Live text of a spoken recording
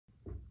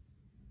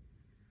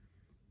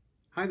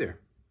Hi there,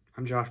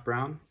 I'm Josh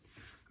Brown.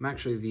 I'm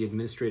actually the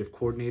administrative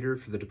coordinator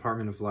for the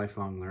Department of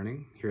Lifelong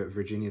Learning here at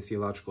Virginia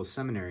Theological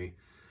Seminary.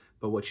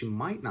 But what you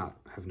might not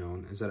have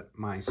known is that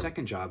my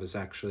second job is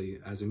actually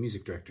as a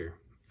music director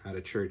at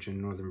a church in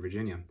Northern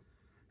Virginia.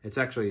 It's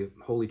actually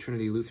Holy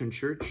Trinity Lutheran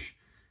Church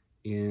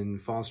in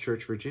Falls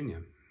Church, Virginia.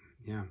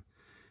 Yeah.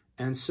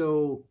 And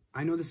so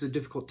I know this is a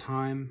difficult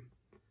time.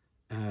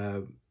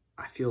 I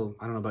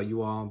don't know about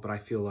you all, but I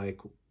feel like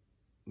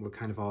we're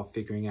kind of all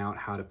figuring out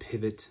how to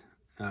pivot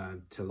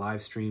to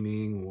live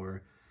streaming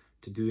or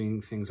to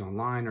doing things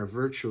online or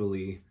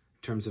virtually in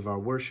terms of our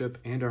worship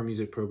and our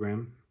music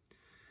program.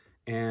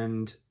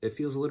 And it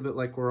feels a little bit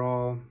like we're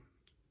all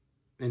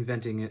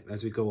inventing it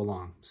as we go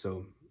along.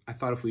 So I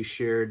thought if we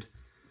shared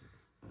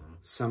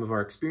some of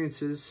our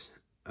experiences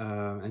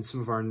and some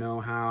of our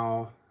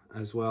know-how,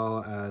 as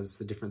well as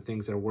the different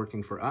things that are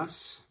working for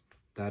us,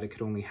 that it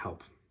could only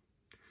help.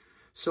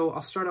 So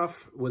I'll start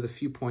off with a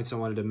few points I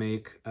wanted to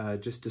make,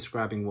 just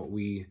describing what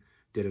we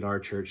did at our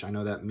church. I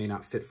know that may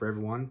not fit for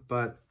everyone,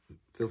 but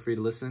feel free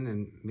to listen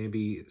and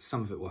maybe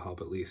some of it will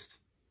help at least.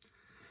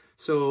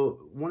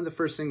 So one of the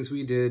first things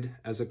we did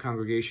as a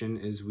congregation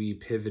is we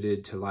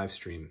pivoted to live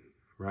stream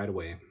right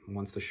away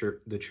once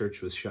the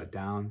church was shut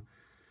down.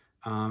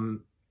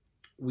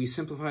 We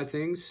simplified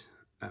things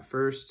at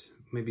first,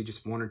 maybe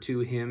just one or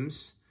two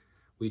hymns.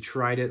 We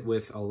tried it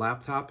with a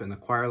laptop in the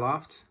choir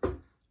loft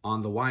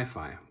on the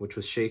Wi-Fi, which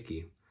was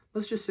shaky.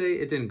 Let's just say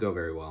it didn't go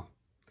very well.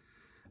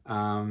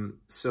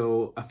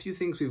 So a few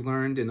things we've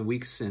learned in the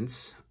weeks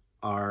since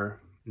are,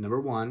 number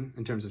one,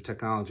 in terms of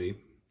technology,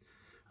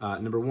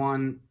 number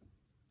one,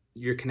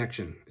 your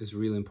connection is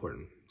really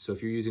important. So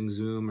if you're using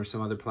Zoom or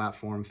some other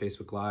platform,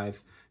 Facebook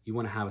Live, you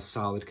want to have a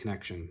solid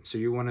connection. So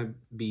you want to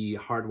be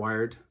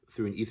hardwired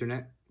through an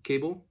Ethernet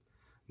cable,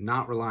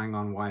 not relying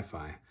on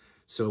Wi-Fi.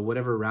 So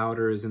whatever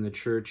router is in the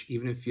church,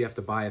 even if you have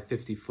to buy a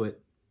 50-foot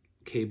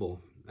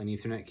cable, an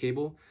Ethernet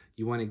cable,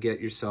 you want to get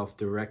yourself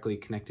directly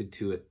connected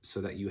to it so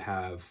that you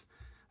have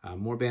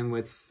more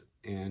bandwidth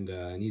and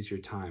an easier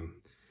time.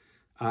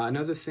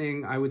 Another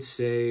thing I would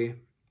say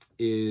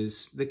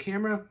is the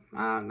camera,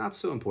 not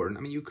so important.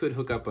 I mean, you could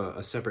hook up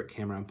a separate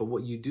camera, but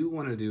what you do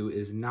want to do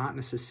is not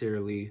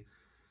necessarily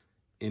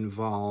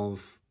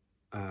involve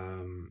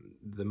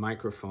the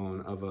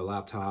microphone of a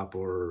laptop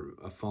or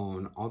a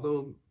phone,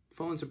 although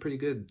phones are pretty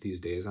good these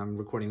days. I'm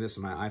recording this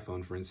on my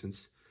iPhone, for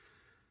instance.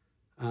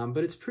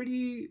 But it's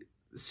pretty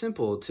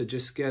simple to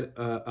just get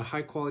a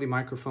high quality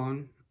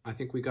microphone. I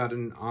think we got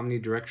an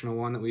omnidirectional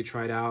one that we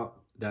tried out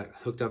that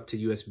hooked up to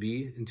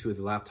USB into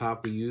the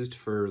laptop we used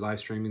for live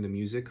streaming the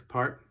music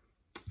part.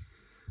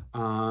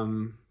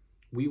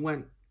 We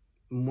went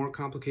more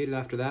complicated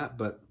after that,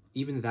 but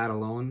even that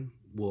alone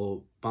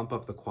will bump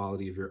up the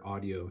quality of your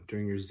audio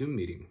during your Zoom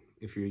meeting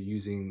if you're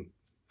using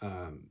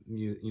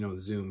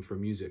Zoom for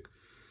music.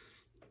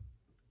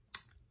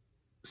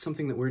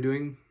 Something that we're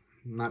doing,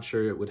 I'm not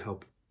sure it would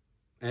help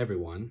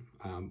everyone.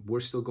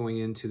 We're still going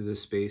into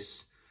this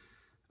space.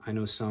 I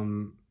know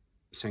some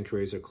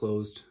sanctuaries are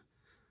closed,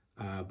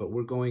 but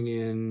we're going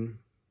in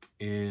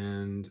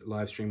and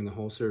live streaming the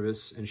whole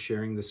service and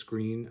sharing the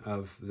screen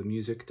of the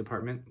music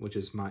department, which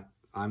is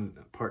I'm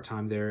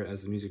part-time there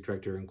as the music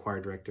director and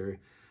choir director,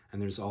 and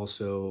there's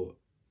also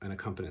an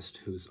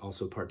accompanist who's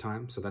also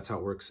part-time. So that's how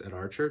it works at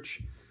our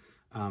church.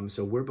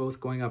 So we're both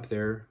going up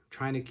there,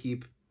 trying to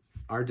keep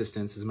our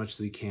distance as much as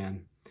we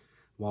can,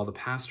 while the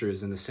pastor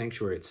is in the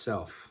sanctuary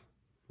itself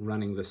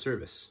running the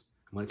service.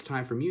 When it's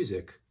time for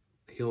music,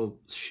 he'll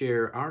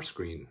share our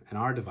screen and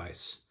our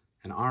device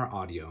and our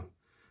audio,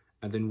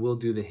 and then we'll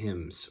do the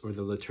hymns or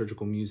the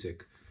liturgical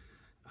music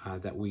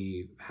that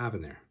we have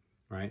in there,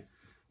 right?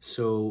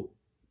 So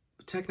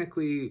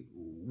technically,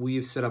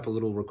 we've set up a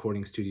little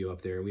recording studio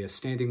up there. We have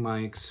standing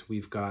mics,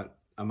 we've got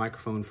a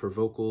microphone for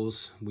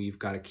vocals, we've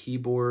got a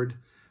keyboard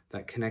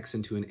that connects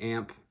into an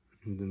amp,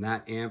 and then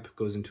that amp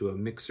goes into a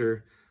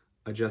mixer,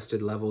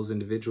 adjusted levels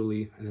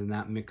individually, and then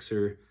that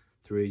mixer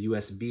through a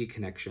USB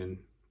connection,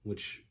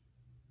 which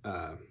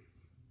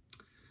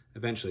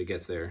eventually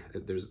gets there.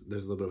 There's a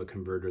little bit of a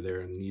converter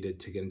there needed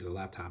to get into the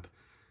laptop,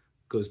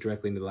 goes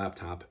directly into the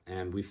laptop,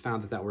 and we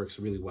found that works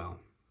really well,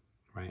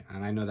 right?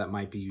 And I know that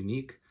might be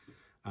unique.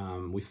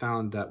 We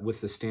found that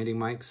with the standing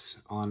mics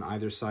on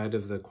either side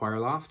of the choir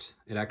loft,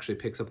 it actually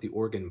picks up the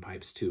organ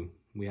pipes too.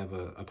 We have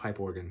a pipe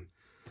organ.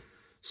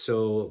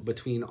 So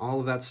between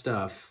all of that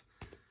stuff,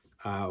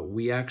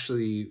 we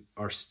actually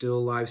are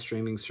still live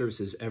streaming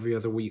services every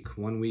other week.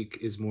 One week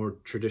is more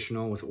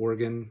traditional with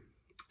organ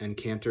and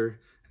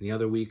cantor, and the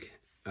other week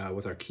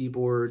with our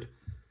keyboard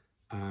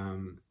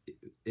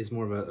is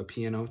more of a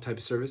piano type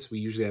of service. We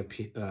usually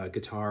have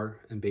guitar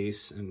and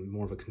bass and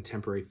more of a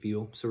contemporary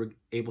feel. So we're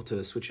able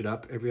to switch it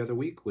up every other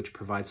week, which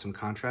provides some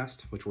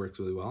contrast, which works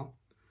really well.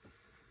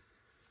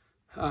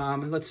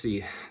 Let's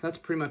see, that's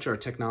pretty much our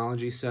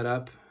technology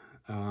setup.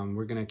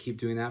 We're gonna keep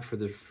doing that for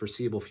the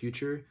foreseeable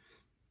future.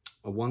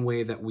 One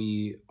way that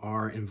we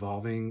are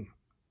involving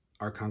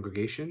our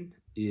congregation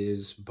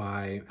is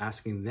by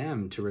asking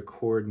them to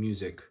record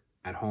music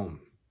at home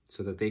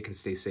so that they can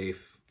stay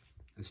safe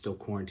and still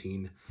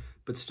quarantine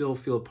but still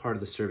feel a part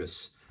of the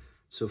service.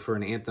 So for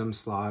an anthem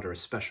slot or a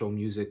special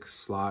music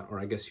slot, or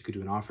I guess you could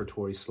do an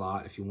offertory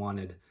slot if you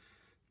wanted,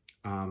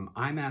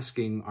 I'm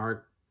asking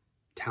our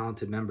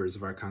talented members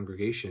of our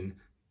congregation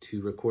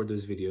to record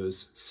those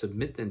videos,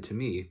 submit them to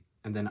me,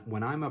 and then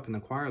when I'm up in the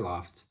choir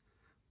loft,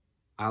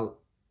 I'll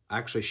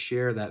actually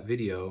share that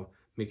video,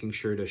 making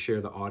sure to share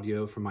the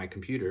audio from my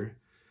computer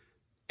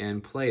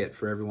and play it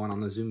for everyone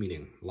on the Zoom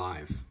meeting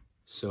live.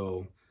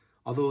 So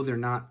although they're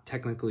not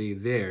technically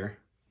there,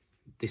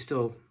 they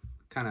still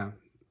kind of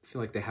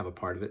feel like they have a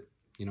part of it,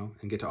 you know,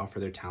 and get to offer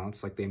their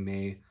talents like they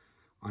may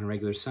on a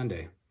regular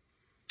Sunday.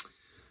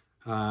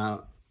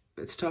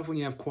 It's tough when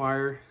you have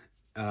choir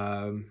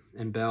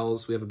and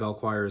bells. We have a bell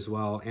choir as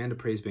well and a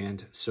praise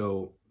band.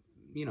 So,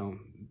 you know,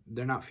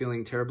 they're not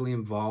feeling terribly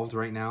involved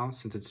right now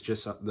since it's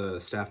just the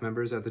staff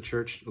members at the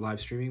church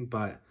live streaming.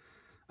 But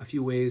a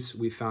few ways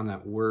we found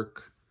that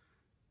work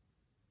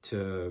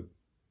to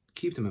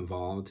keep them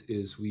involved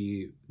is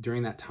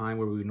during that time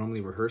where we would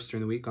normally rehearse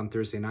during the week on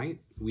Thursday night,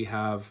 we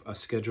have a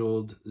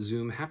scheduled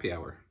Zoom happy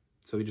hour.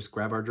 So we just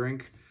grab our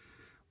drink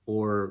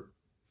or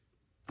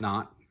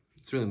not.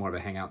 It's really more of a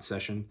hangout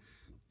session.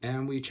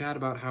 And we chat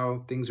about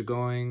how things are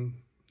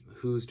going,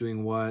 who's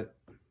doing what,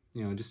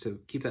 you know, just to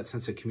keep that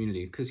sense of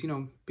community. Because, you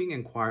know, being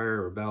in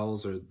choir or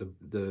bells or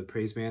the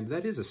praise band,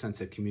 that is a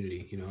sense of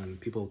community, you know, and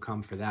people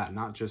come for that,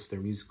 not just their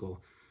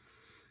musical,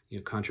 you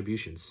know,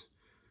 contributions.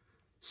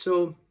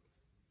 So,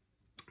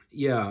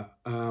 yeah,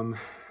 I'm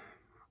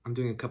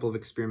doing a couple of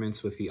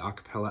experiments with the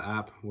Acapella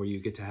app where you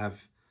get to have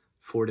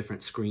 4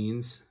 different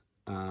screens,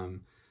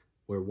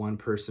 where one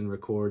person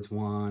records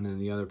one and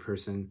the other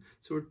person.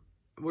 So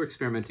we're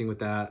experimenting with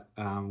that.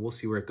 We'll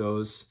see where it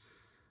goes.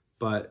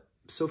 But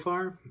so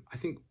far, I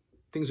think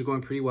things are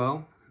going pretty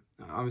well.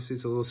 Obviously,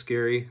 it's a little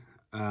scary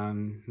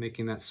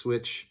making that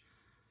switch.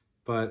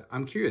 But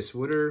I'm curious,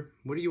 what are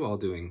you all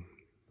doing?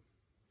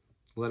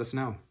 Let us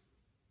know.